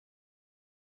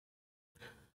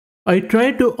I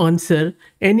try to answer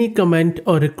any comment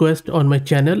or request on my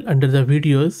channel under the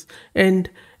videos, and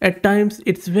at times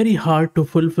it's very hard to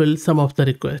fulfill some of the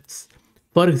requests.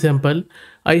 For example,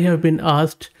 I have been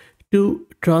asked to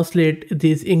translate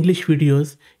these English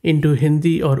videos into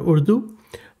Hindi or Urdu,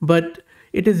 but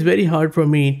it is very hard for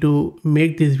me to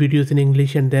make these videos in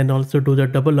English and then also do the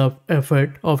double of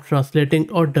effort of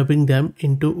translating or dubbing them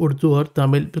into Urdu or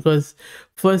Tamil, because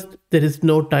first there is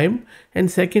no time, and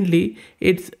secondly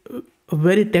it's a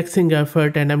very taxing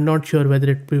effort, and I'm not sure whether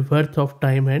it be worth of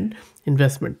time and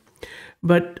investment.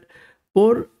 But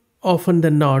more often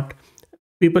than not,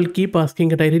 people keep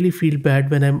asking, and I really feel bad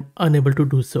when I'm unable to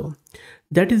do so.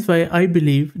 That is why I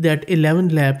believe that 11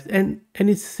 Labs and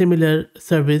any similar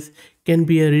service can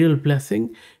be a real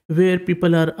blessing, where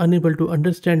people are unable to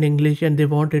understand English and they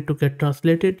want it to get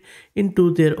translated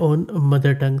into their own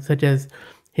mother tongue, such as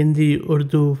Hindi,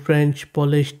 Urdu, French,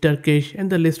 Polish, Turkish, and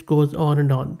the list goes on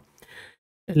and on.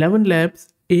 11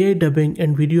 Labs AI dubbing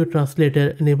and video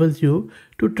translator enables you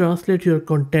to translate your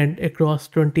content across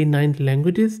 29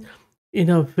 languages in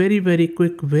a very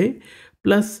quick way.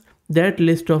 Plus, that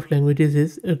list of languages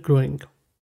is growing.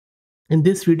 In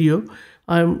this video,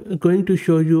 I'm going to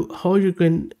show you how you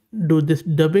can do this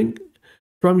dubbing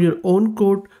from your own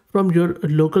code from your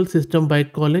local system by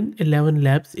calling 11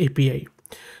 Labs API.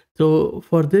 So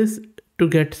for this, to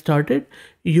get started,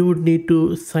 you would need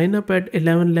to sign up at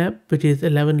 11 Lab, which is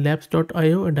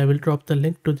 11labs.io, and I will drop the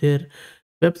link to their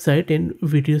website in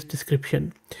video's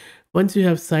description. Once you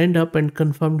have signed up and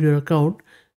confirmed your account,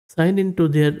 sign into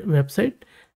their website,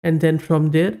 and then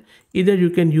from there, either you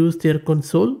can use their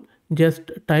console, just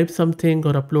type something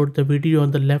or upload the video. On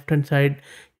the left hand side,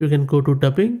 you can go to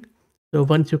dubbing. So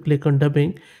once you click on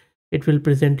dubbing, it will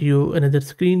present you another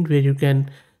screen where you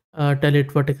can tell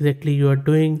it what exactly you are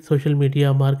doing, social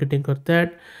media marketing or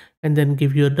that, and then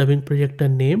give your dubbing project a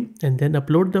name and then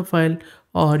upload the file.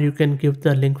 Or you can give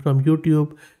the link from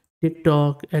YouTube,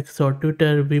 TikTok, X or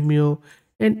Twitter, Vimeo,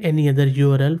 and any other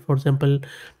URL. For example,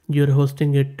 you're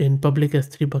hosting it in public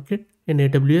S3 bucket in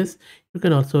AWS, you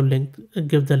can also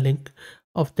give the link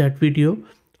of that video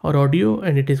or audio,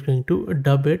 and it is going to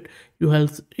dub it.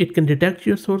 It can detect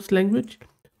your source language,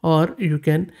 or you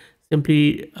can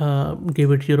simply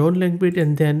give it your own language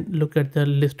and then look at the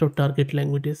list of target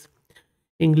languages: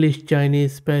 English,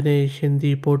 Chinese, Spanish,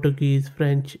 Hindi, Portuguese,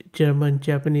 French, German,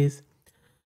 Japanese,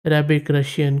 Arabic,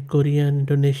 Russian, Korean,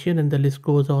 Indonesian, and the list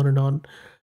goes on and on.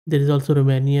 There is also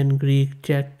Romanian, Greek,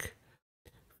 Czech,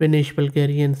 Finnish,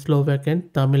 Bulgarian, Slovak,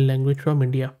 and Tamil language from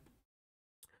India.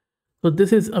 So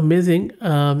this is amazing,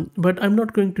 but I'm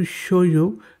not going to show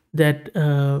you that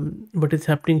what is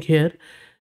happening here.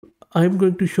 I'm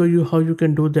going to show you how you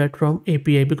can do that from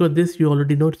API, because this you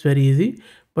already know, it's very easy.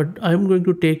 But I'm going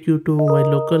to take you to my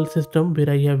local system where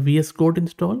I have VS Code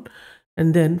installed,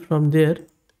 and then from there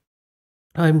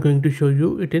I'm going to show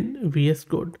you it in VS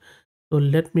Code. So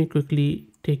let me quickly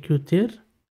take you there.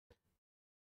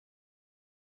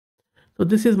 So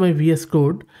this is my VS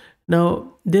Code.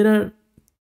 Now there are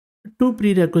two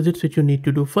prerequisites which you need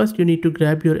to do. First, you need to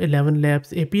grab your 11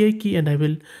 Labs API key, and I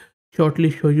will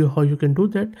shortly show you how you can do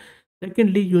that.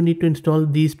 Secondly, you need to install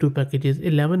these two packages,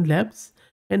 11 Labs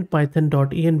and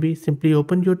python.env. Simply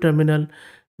open your terminal,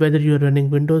 whether you're running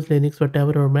Windows, Linux,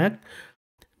 whatever, or Mac.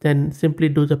 Then simply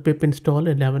do the pip install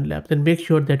 11 Labs and make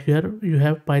sure that you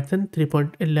have Python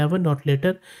 3.11 or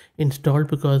later installed,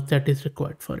 because that is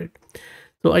required for it.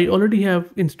 So I already have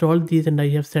installed these and I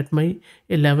have set my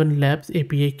 11 Labs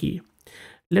API key.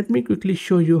 Let me quickly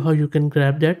show you how you can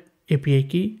grab that API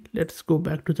key. Let's go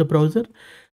back to the browser.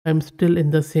 I'm still in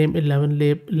the same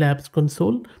 11 Labs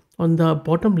console. On the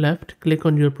bottom left, click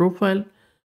on your profile.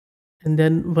 And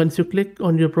then once you click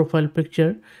on your profile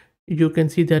picture, you can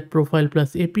see that profile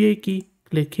plus API key.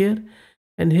 Click here,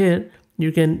 and here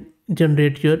you can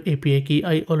generate your API key.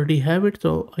 I already have it,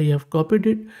 so I have copied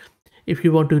it. If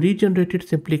you want to regenerate it,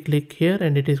 simply click here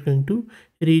and it is going to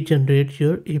regenerate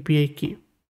your API key.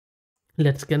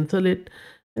 Let's cancel it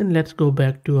and let's go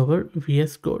back to our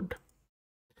VS Code.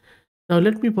 Now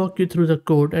let me walk you through the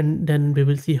code and then we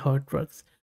will see how it works.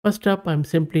 First up, I'm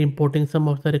simply importing some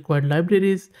of the required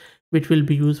libraries which will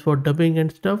be used for dubbing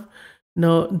and stuff.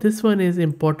 Now this one is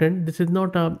important. This is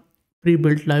not a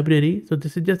pre-built library. So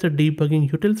this is just a debugging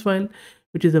utils file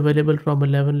which is available from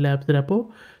 11 Labs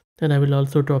repo, and I will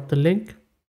also drop the link.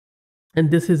 And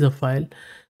this is a file.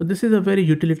 So this is a very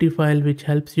utility file which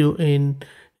helps you in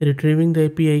retrieving the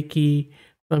API key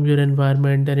from your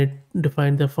environment. Then it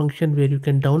defines the function where you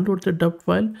can download the dubbed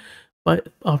file. But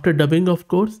after dubbing, of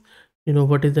course, you know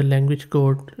what is the language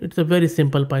code. It's a very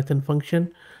simple Python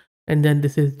function. And then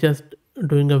this is just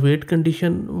doing a wait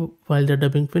condition while the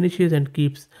dubbing finishes and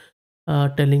keeps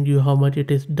telling you how much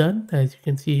it is done, as you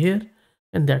can see here.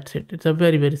 And that's it. It's a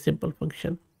very simple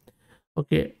function.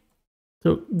 Okay,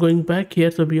 so going back here,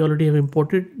 so we already have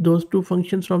imported those two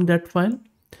functions from that file.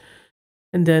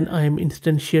 And then I am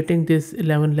instantiating this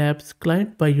ElevenLabs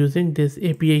client by using this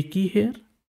API key here.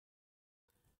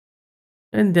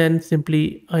 And then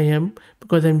simply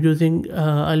because I'm using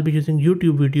I'll be using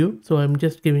YouTube video, so I'm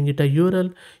just giving it a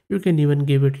URL. You can even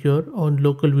give it your own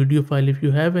local video file if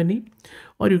you have any,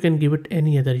 or you can give it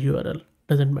any other URL,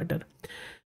 doesn't matter.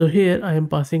 So here I am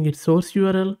passing it source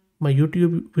URL, my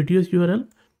YouTube videos URL.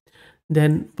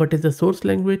 Then what is the source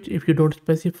language? If you don't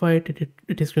specify it,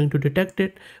 it is going to detect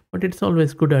it, but it's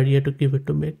always good idea to give it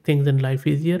to make things in life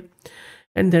easier.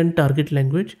 And then target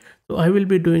language. So I will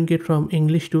be doing it from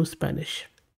English to Spanish.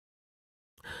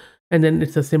 And then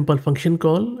it's a simple function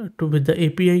call with the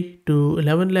API to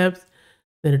ElevenLabs.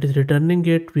 Then it is returning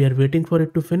it. We are waiting for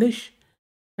it to finish.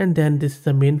 And then this is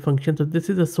the main function. So this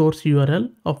is the source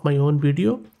URL of my own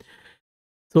video.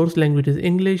 Source language is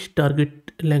English,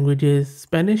 target language is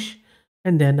Spanish.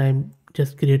 And then I'm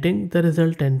just creating the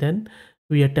result, and then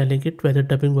we are telling it whether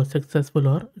dubbing was successful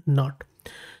or not.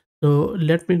 So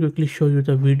let me quickly show you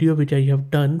the video which I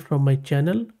have done from my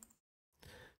channel.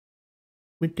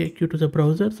 Let me take you to the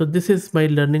browser. So this is my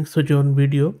learning sojourn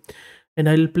video, and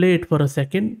I'll play it for a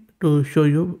second to show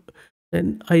you.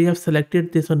 And I have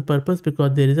selected this on purpose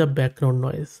because there is a background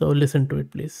noise. So listen to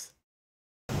it, please.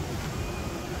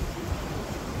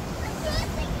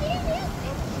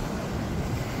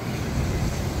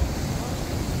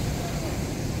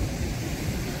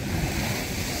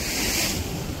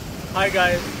 Hi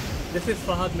guys, this is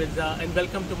Fahad Mirza and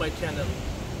welcome to my channel.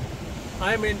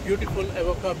 I am in beautiful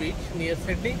Avoca Beach near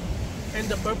Sydney, and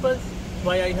the purpose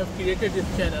why I have created this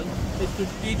channel is to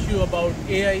teach you about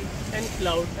AI and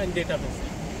cloud and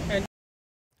databases.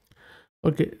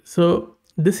 Okay, so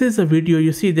this is a video.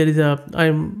 You see there is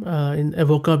I'm in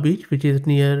Avoca Beach, which is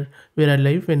near where I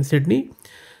live in Sydney.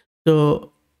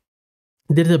 So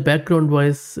there is a background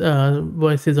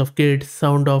voices of kids,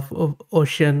 sound of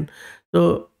ocean.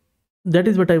 So that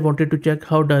is what I wanted to check.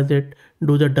 How does it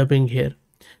do the dubbing here?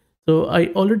 So I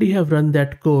already have run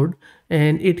that code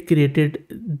and it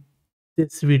created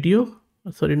this video.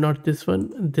 Sorry, not this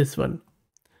one, this one.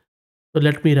 So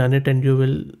let me run it and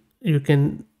you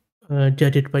can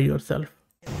judge it by yourself.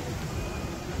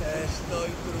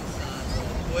 Estoy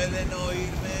cruzando. ¿Pueden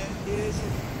oírme?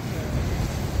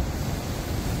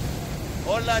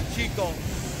 Hola chicos,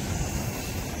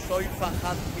 soy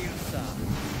Fahad Mirza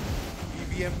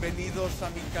y bienvenidos a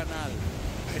mi canal.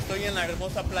 Estoy en la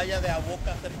hermosa playa de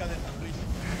Avoca, cerca de San Luis.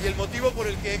 Y el motivo por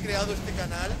el que he creado este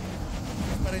canal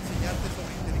es para enseñarte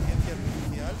sobre inteligencia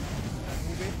artificial, la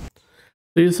nube.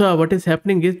 So you saw what is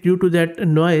happening is due to that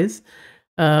noise,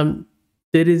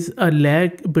 there is a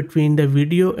lag between the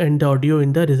video and the audio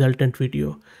in the resultant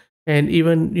video. And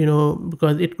even,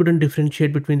 because it couldn't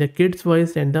differentiate between the kid's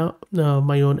voice and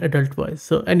my own adult voice.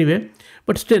 So anyway,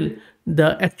 but still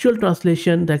the actual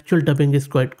translation, the actual dubbing is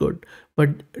quite good.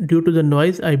 But due to the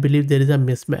noise, I believe there is a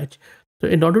mismatch. So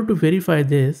in order to verify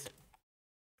this,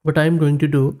 what I'm going to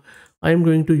do, I'm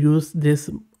going to use this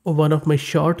one of my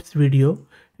shorts video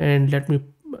and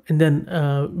then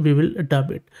we will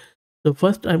dub it. So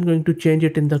first I'm going to change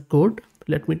it in the code.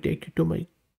 Let me take you to my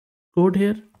code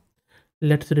here.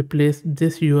 Let's replace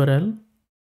this URL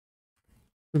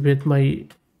with my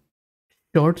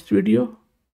shorts video.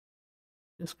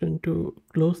 Just going to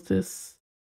close this.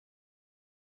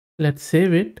 Let's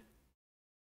save it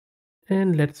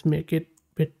and let's make it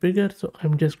a bit bigger. So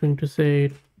I'm just going to say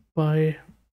py.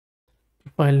 The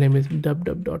file name is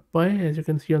dub.py, as you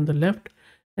can see on the left,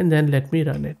 and then let me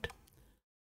run it.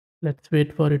 Let's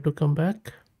wait for it to come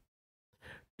back.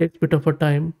 Takes a bit of a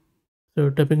time. So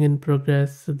dubbing in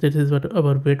progress. This is what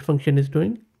our wait function is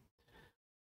doing.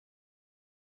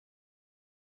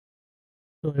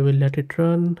 So I will let it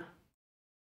run.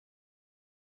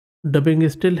 Dubbing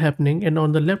is still happening, and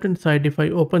on the left hand side, if I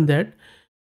open that,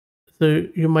 so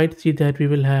you might see that we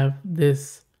will have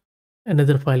this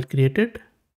another file created.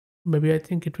 Maybe I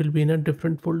think it will be in a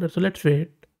different folder. So let's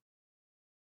wait.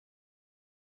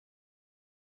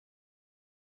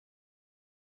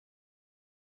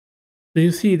 So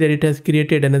you see that it has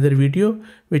created another video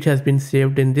which has been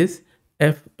saved in this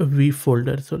FV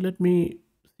folder. So let me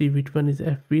see which one is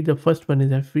FV. The first one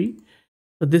is FV.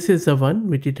 So this is the one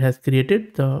which it has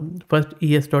created. The first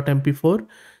es.mp4,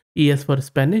 es for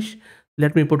Spanish.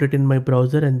 Let me put it in my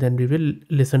browser and then we will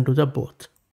listen to the both.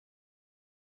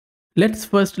 Let's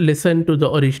first listen to the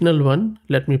original one.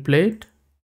 Let me play it.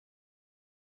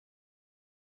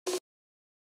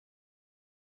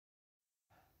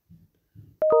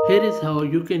 Here is how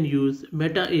you can use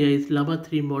Meta AI's Llama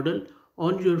 3 model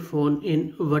on your phone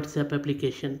in WhatsApp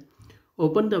application.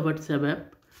 Open the WhatsApp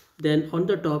app, then on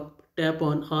the top tap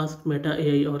on Ask Meta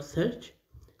AI or search,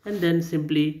 and then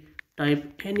simply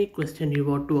type any question you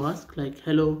want to ask, like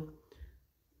hello,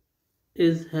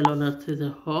 is hello Narcissus a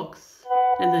hoax?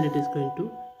 And then it is going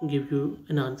to give you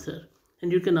an answer.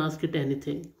 And you can ask it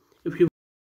anything. If you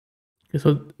Okay,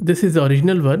 so this is the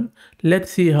original one.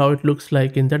 Let's see how it looks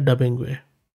like in the dubbing way.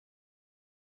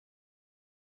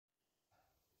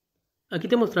 Aquí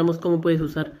te mostramos cómo puedes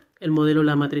usar el modelo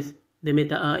La Matriz de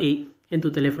Meta AI en tu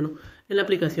teléfono en la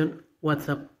aplicación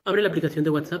WhatsApp. Abre la aplicación de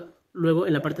WhatsApp, luego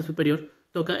en la parte superior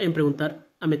toca en preguntar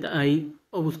a Meta AI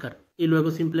o buscar y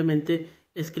luego simplemente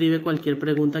escribe cualquier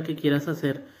pregunta que quieras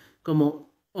hacer como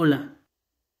hola,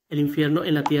 el infierno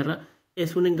en la tierra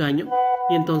es un engaño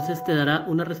y entonces te dará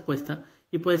una respuesta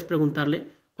y puedes preguntarle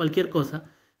cualquier cosa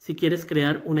si quieres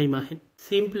crear una imagen.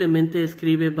 Simplemente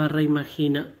escribe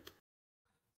 /imagina.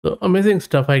 So amazing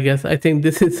stuff, I guess. I think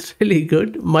this is really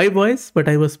good. My voice, but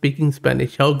I was speaking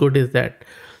Spanish. How good is that?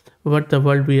 What the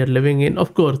world we are living in.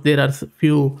 Of course, there are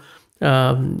few,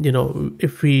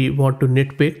 if we want to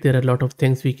nitpick, there are a lot of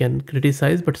things we can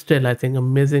criticize, but still, I think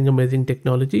amazing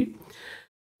technology.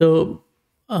 So,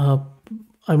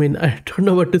 I mean, I don't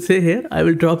know what to say here. I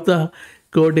will drop the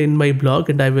code in my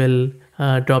blog and I will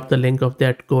drop the link of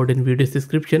that code in video's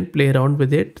description. Play around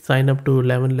with it. Sign up to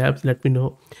 11 Labs. Let me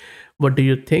know what do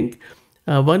you think.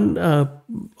 One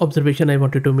observation I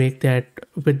wanted to make, that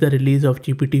with the release of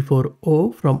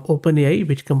GPT-4o from OpenAI,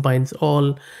 which combines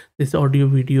all this audio,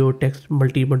 video, text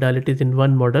multimodalities in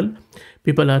one model,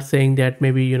 people are saying that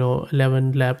maybe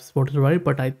 11 Labs won't survive,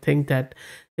 but I think that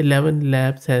 11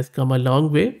 Labs has come a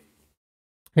long way,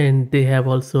 and they have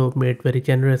also made very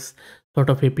generous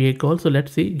sort of API call. So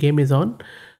let's see, game is on.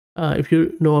 If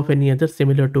you know of any other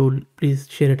similar tool, please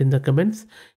share it in the comments.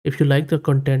 If you like the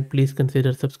content, please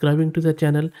consider subscribing to the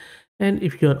channel. And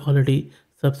if you are already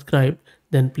subscribed,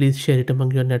 then please share it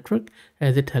among your network,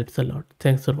 as it helps a lot.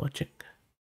 Thanks for watching.